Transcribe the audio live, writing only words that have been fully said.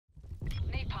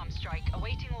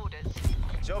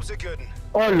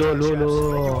Oh là là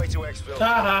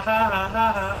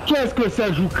là. Qu'est-ce que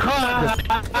ça joue crade.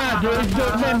 Ah, de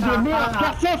SBMM de merde.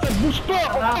 Personne, ça te bouge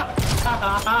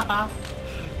pas.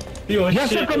 Bien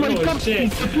sûr comment il campe,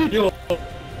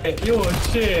 Yo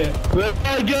shit.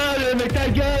 Mais ta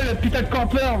gueule, putain de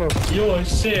campeur. Yo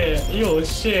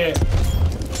shit.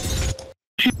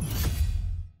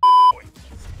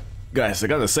 Guys, I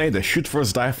gotta say, the shoot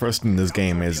first, die first in this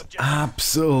game is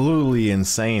absolutely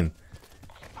insane.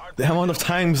 The amount of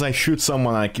times I shoot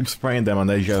someone, I keep spraying them and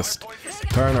they just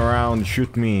turn around,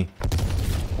 shoot me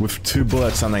with 2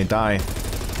 bullets and I die.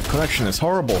 Connection is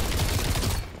horrible.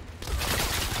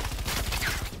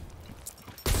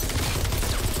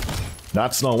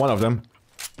 That's not one of them.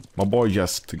 My boy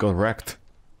just got wrecked.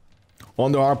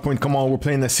 On the hardpoint, come on, we're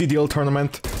playing the CDL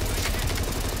tournament.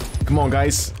 Come on,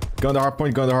 guys. Go on the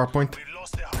hardpoint, go on the hardpoint.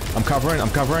 I'm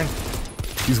covering.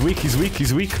 He's weak.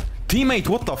 Teammate,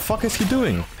 what the fuck is he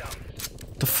doing?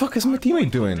 The fuck is my teammate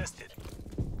doing?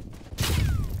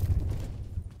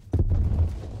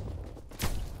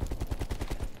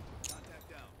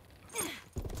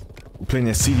 We're playing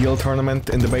a CDL tournament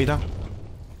in the beta.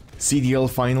 CDL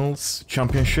Finals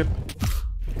Championship.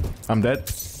 I'm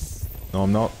dead. No,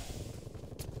 I'm not.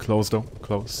 Close though.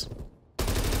 Close.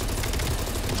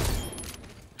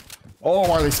 Oh,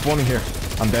 why are they spawning here?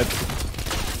 I'm dead.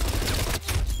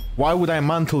 Why would I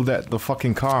mantle the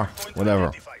fucking car?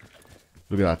 Whatever.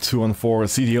 Look at that. 2-on-4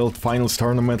 CDL Finals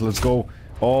Tournament. Let's go.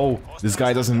 Oh, this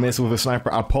guy doesn't miss with a sniper.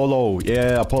 Apollo.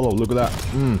 Yeah, Apollo. Look at that.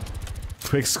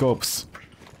 Quick scopes.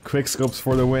 Quick scopes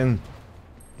for the win.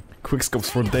 Quick scopes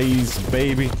for days,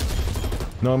 baby.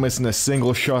 No missing a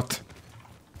single shot.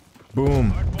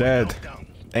 Boom, dead.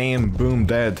 Aim, boom,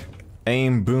 dead.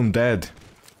 Aim, boom, dead.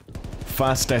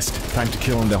 Fastest time to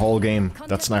kill in the whole game.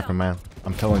 That sniper, man.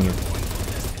 I'm telling you.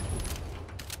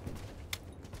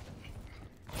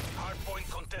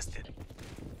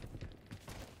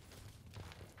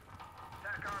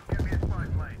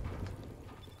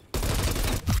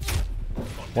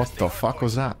 What the fuck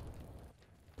was that?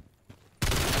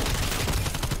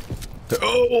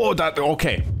 Oh, that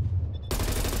okay.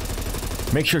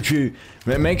 Make sure if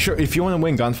you want to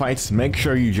win gunfights, make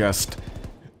sure you just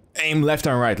aim left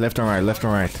and right. Let's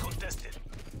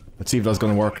see if that's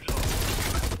gonna work.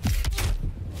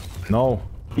 No,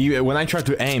 when I try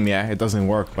to aim, yeah, it doesn't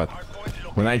work. But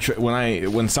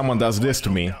when someone does this to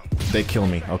me, they kill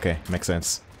me. Okay, makes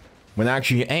sense. When I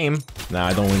actually aim, nah,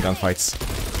 I don't win gunfights.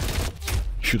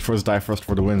 Shoot first, die first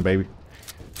for the win, baby.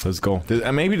 Let's go.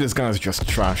 Maybe this gun is just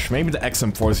trash. Maybe the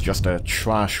XM4 is just a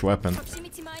trash weapon.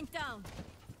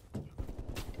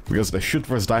 Because the shoot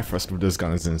first, die first with this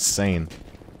gun is insane.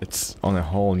 It's on a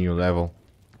whole new level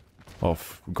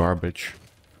of garbage.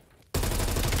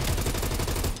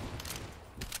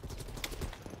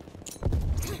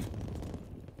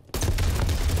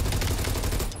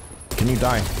 Can you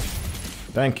die?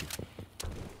 Thank you.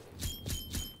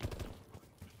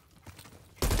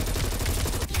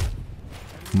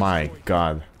 My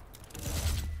god.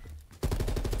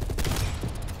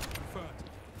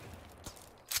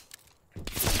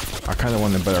 I kinda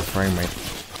want a better frame rate.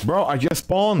 Bro, I just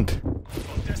spawned!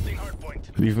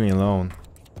 Leave me alone.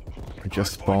 I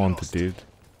just spawned, dude.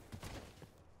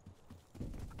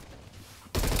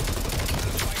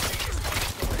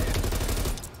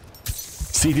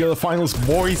 CDL finals,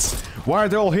 boys! Why are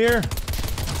they all here?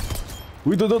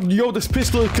 Yo, this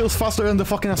pistol kills faster than the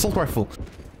fucking assault rifle.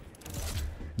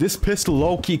 This pistol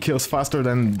low-key kills faster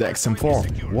than the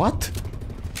XM4. What?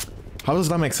 How does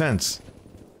that make sense?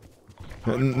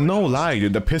 No lie,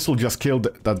 dude, the pistol just killed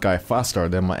that guy faster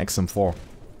than my XM4.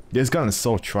 This gun is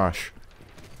so trash.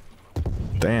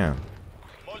 Damn.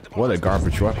 What a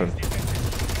garbage weapon.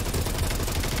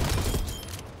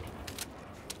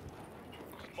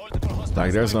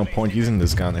 Like, there's no point using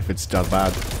this gun if it's that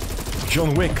bad.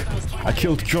 John Wick! I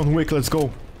killed John Wick, let's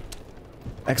go!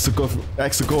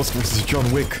 ExoGhost versus John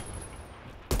Wick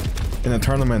in a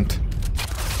tournament.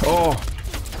 Oh,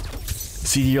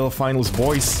 CDL finals,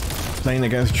 boys, playing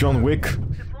against John Wick.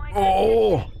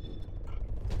 Oh,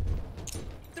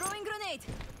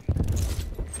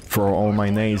 throw all my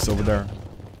nades over there.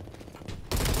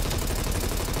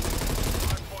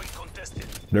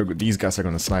 These guys are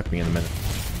gonna snipe me in a minute.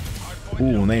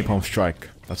 Ooh, napalm strike.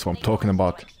 That's what I'm talking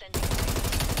about.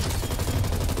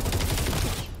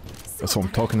 That's what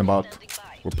I'm talking about.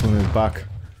 We're pulling it back.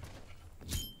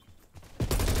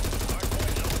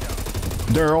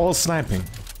 They're all sniping.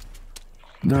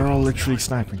 They're all literally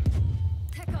sniping.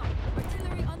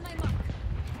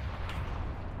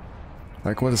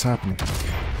 Like, what is happening?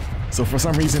 So for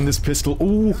some reason this pistol...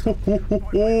 Ooh,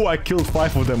 I killed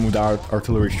 5 of them with our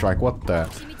artillery strike. What the...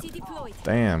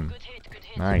 Damn.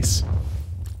 Nice.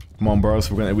 Come on, bros.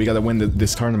 We gotta win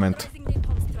this tournament.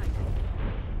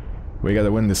 We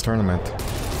gotta win this tournament.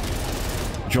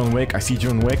 John Wick. I see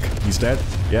John Wick. He's dead.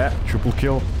 Yeah. Triple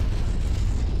kill.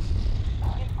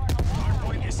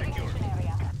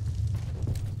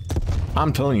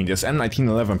 I'm telling you, this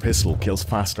M1911 pistol kills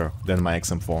faster than my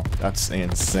XM4. That's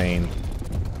insane.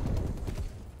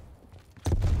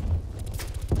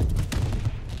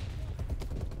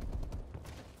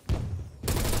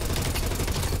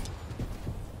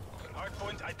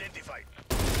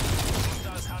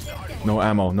 No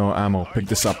ammo, no ammo. Pick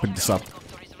this up, pick this up.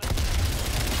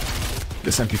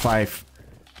 This MP5.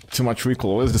 Too much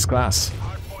recoil. What is this class?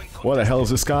 What the hell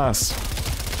is this class?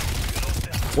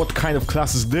 What kind of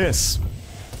class is this?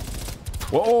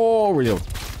 Whoa, real.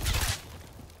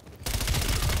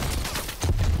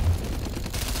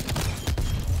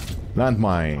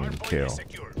 Landmine kill.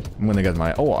 I'm gonna get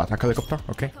my... Oh, attack helicopter?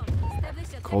 Okay.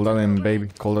 Call that in, baby.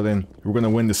 Call that in. We're gonna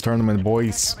win this tournament,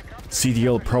 boys.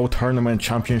 CDL Pro Tournament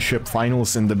Championship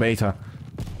Finals in the beta.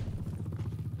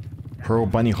 Pro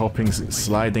bunny hopping,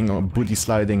 sliding, or booty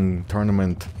sliding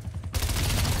tournament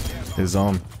is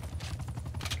on.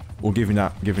 We'll give you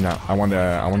that, give you that. I want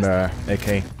the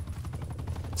AK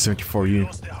 74U.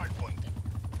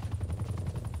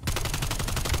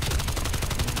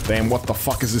 Damn, what the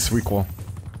fuck is this recoil?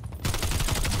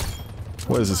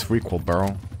 What is this recoil,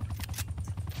 bro?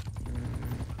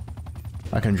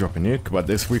 I can drop a nuke, but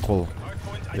this recoil...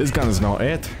 This gun is not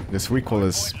it. This recoil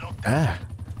is... Yeah,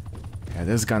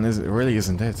 this gun really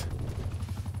isn't it.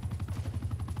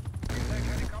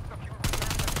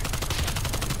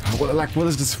 What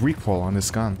is this recoil on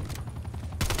this gun?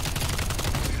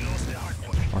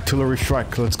 Artillery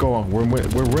strike, let's go. We're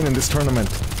winning this tournament.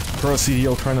 Pro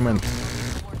CDL tournament.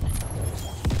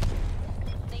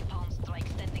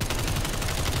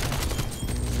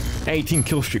 $18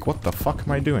 kill streak. What the fuck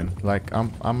am I doing? Like,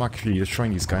 I'm actually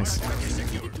destroying these guys.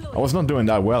 I was not doing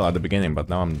that well at the beginning, but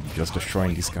now I'm just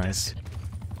destroying these guys.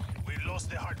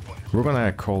 We're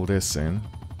gonna call this in.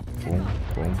 Boom,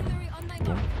 boom,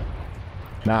 boom.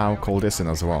 Now call this in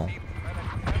as well.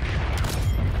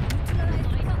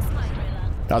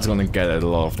 That's gonna get a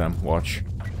lot of them. Watch.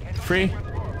 3,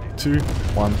 2,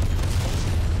 1.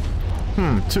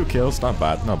 2 kills. Not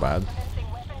bad, not bad.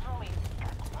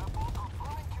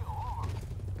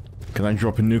 Can I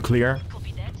drop a nuclear?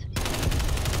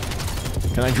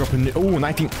 Can I drop a oh,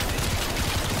 19...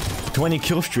 20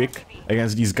 kill streak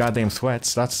against these goddamn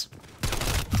sweats. That's...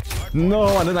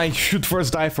 No, and then I shoot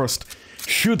first, die first.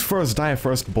 Shoot first, die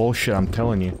first. Bullshit, I'm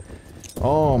telling you.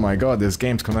 Oh my god, this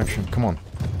game's connection. Come on.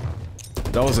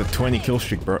 That was a 20 kill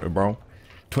streak, bro.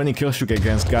 20 kill streak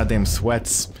against goddamn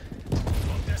sweats.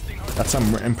 That's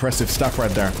some impressive stuff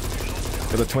right there.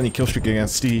 Got a 20 kill streak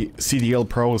against CDL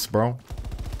pros, bro.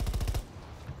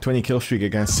 20 kill streak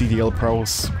against CDL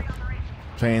pros.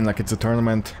 Playing like it's a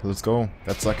tournament. Let's go.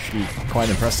 That's actually quite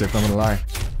impressive, not gonna lie.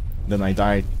 Then I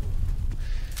died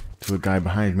to a guy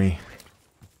behind me.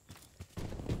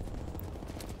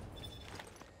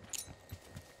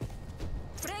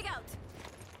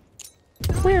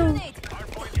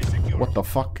 What the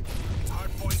fuck?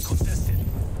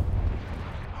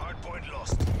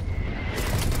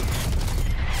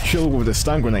 Chill with the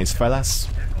stun grenades, fellas.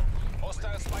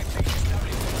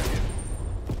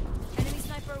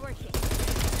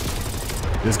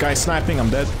 This guy's sniping, I'm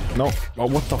dead. No. Oh,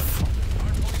 what the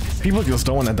f... People just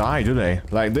don't wanna die, do they?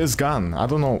 Like, this gun, I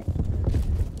don't know.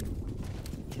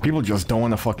 People just don't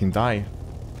wanna fucking die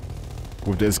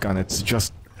with this gun. It's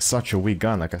just such a weak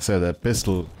gun. Like I said, a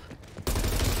pistol...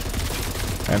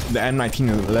 And the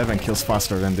M1911 kills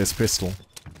faster than this pistol.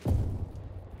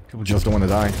 People just don't wanna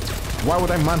die. Why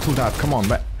would I mantle that? Come on,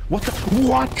 man. What the...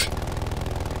 What?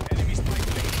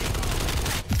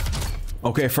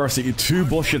 Okay, firstly, 2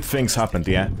 bullshit things happened,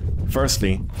 yeah?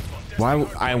 Firstly, why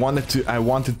I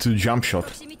wanted to jump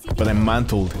shot, but I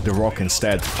mantled the rock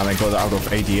instead, and I got out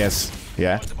of ADS,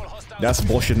 yeah? That's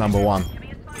bullshit number 1.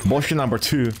 Bullshit number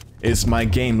 2 is my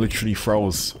game literally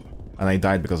froze, and I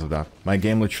died because of that. My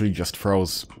game literally just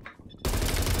froze.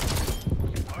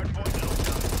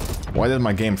 Why did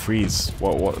my game freeze?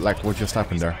 What just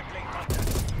happened there?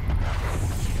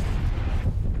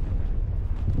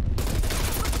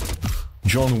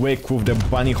 John Wick with the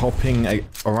bunny hopping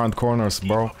around corners,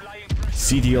 bro.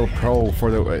 CDL Pro for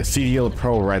the CDL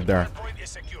Pro right there.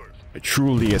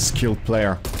 Truly a skilled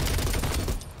player.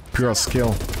 Pure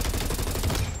skill.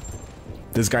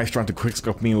 This guy's trying to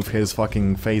quickscope me with his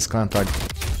fucking face contact.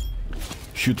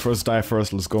 Shoot first, die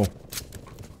first, let's go.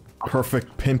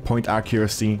 perfect pinpoint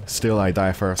accuracy, still I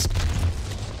die first.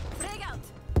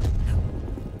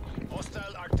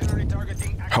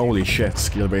 Holy shit,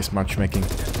 skill-based matchmaking.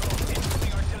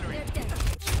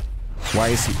 Why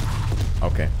is he...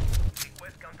 Okay.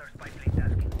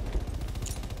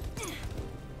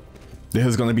 This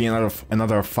is gonna be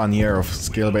another fun year of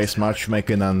skill-based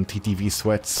matchmaking and TTV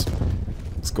sweats.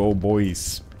 Let's go,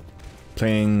 boys.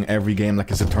 Playing every game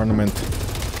like it's a tournament.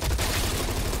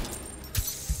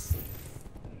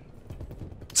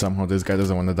 Somehow this guy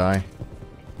doesn't want to die.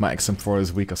 My XM4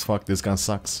 is weak as fuck. This gun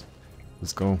sucks.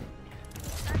 Let's go.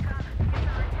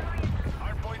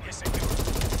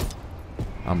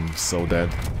 I'm so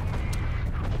dead.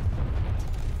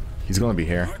 He's gonna be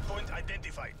here.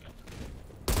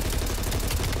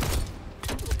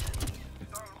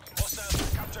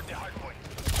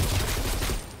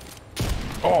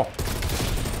 Oh!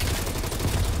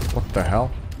 What the hell?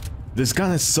 This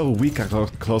gun is so weak at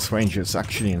close range, it's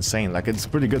actually insane. Like, it's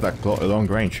pretty good at long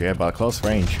range, yeah, but at close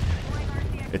range,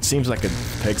 it seems like it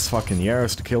takes fucking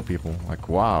years to kill people. Like,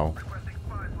 wow.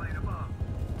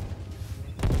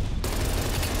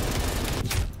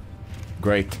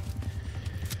 Great.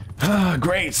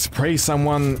 Great! Spray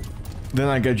someone, then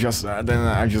I just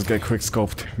get quick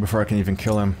scoped before I can even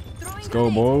kill him. Let's go,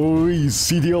 boys!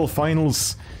 CDL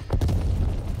finals!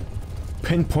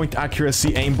 Pinpoint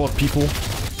accuracy, aimbot people.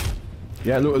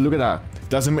 Yeah, look at that.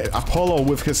 Doesn't Apollo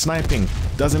with his sniping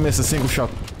doesn't miss a single shot.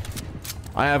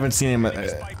 I haven't seen him.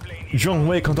 John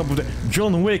Wick on top of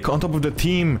the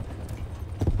team.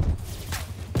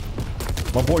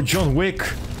 My boy John Wick.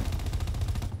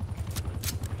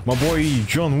 My boy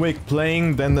John Wick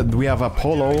playing. Then we have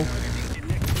Apollo,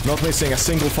 not missing a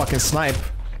single fucking snipe.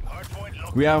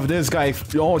 We have this guy.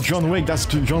 Oh, John Wick. That's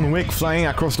John Wick flying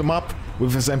across the map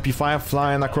with his MP5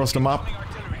 flying across the map.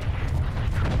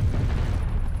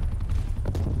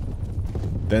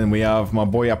 Then we have my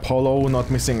boy Apollo not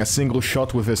missing a single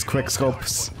shot with his quick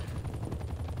scopes.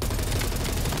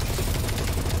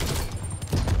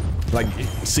 Like,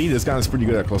 see, this gun is pretty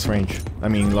good at close range. I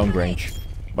mean, long range,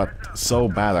 but so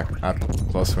bad at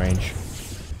close range.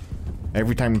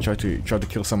 Every time you try to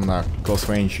kill someone at close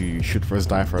range, you shoot first,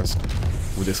 die first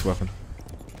with this weapon.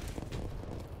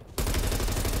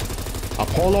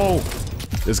 Apollo!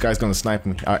 This guy's gonna snipe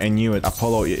me. I knew it.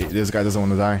 Apollo, this guy doesn't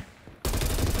want to die.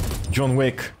 John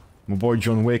Wick. My boy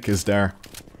John Wick is there.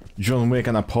 John Wick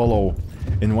and Apollo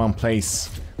in one place.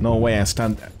 No way I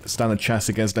stand a chance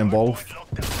against them both.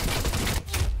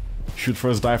 Shoot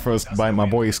first, die first, by my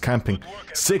boy is camping.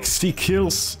 60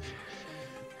 kills.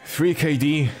 3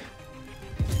 KD.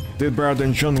 Did better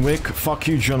than John Wick. Fuck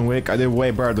you, John Wick. I did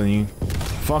way better than you.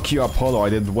 Fuck you, Apollo. I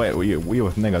did way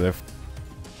with negative.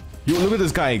 Yo, look at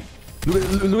this guy. Look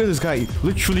at this guy.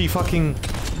 Literally fucking...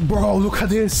 Bro, look at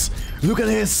this. Look at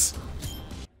this.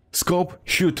 Scope,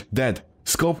 shoot, dead.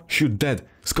 Scope, shoot, dead.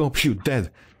 Scope, shoot,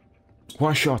 dead.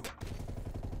 One shot.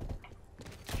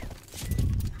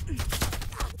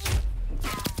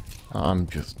 I'm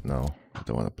just... No. I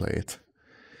don't want to play it.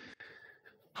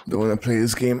 Don't want to play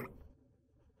this game.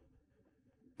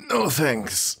 No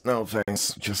thanks. No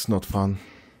thanks. Just not fun.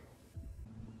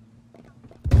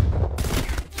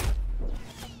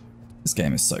 This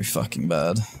game is so fucking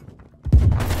bad.